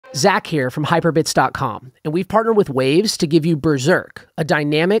Zach here from Hyperbits.com, and we've partnered with Waves to give you Berzerk, a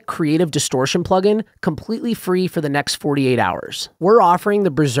dynamic creative distortion plugin completely free for the next 48 hours. We're offering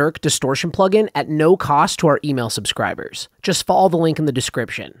the Berzerk distortion plugin at no cost to our email subscribers. Just follow the link in the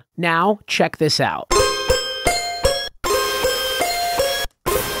description. Now, check this out.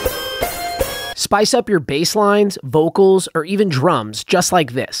 Spice up your bass lines, vocals, or even drums just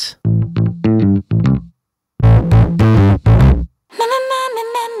like this.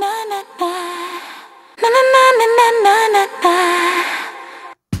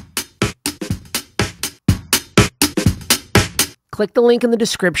 Click the link in the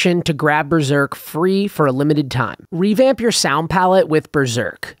description to grab Berzerk free for a limited time. Revamp your sound palette with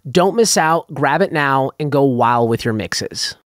Berzerk. Don't miss out, grab it now, and go wild with your mixes.